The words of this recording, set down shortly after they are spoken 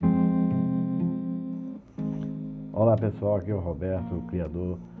Olá pessoal, aqui é o Roberto, o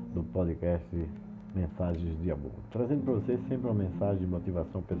criador do podcast Mensagens de Amor, trazendo para você sempre uma mensagem de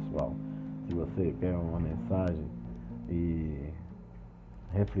motivação pessoal. Se você quer uma mensagem e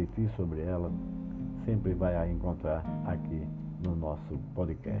refletir sobre ela, sempre vai a encontrar aqui no nosso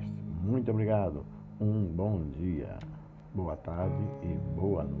podcast. Muito obrigado, um bom dia, boa tarde e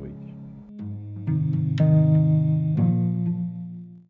boa noite.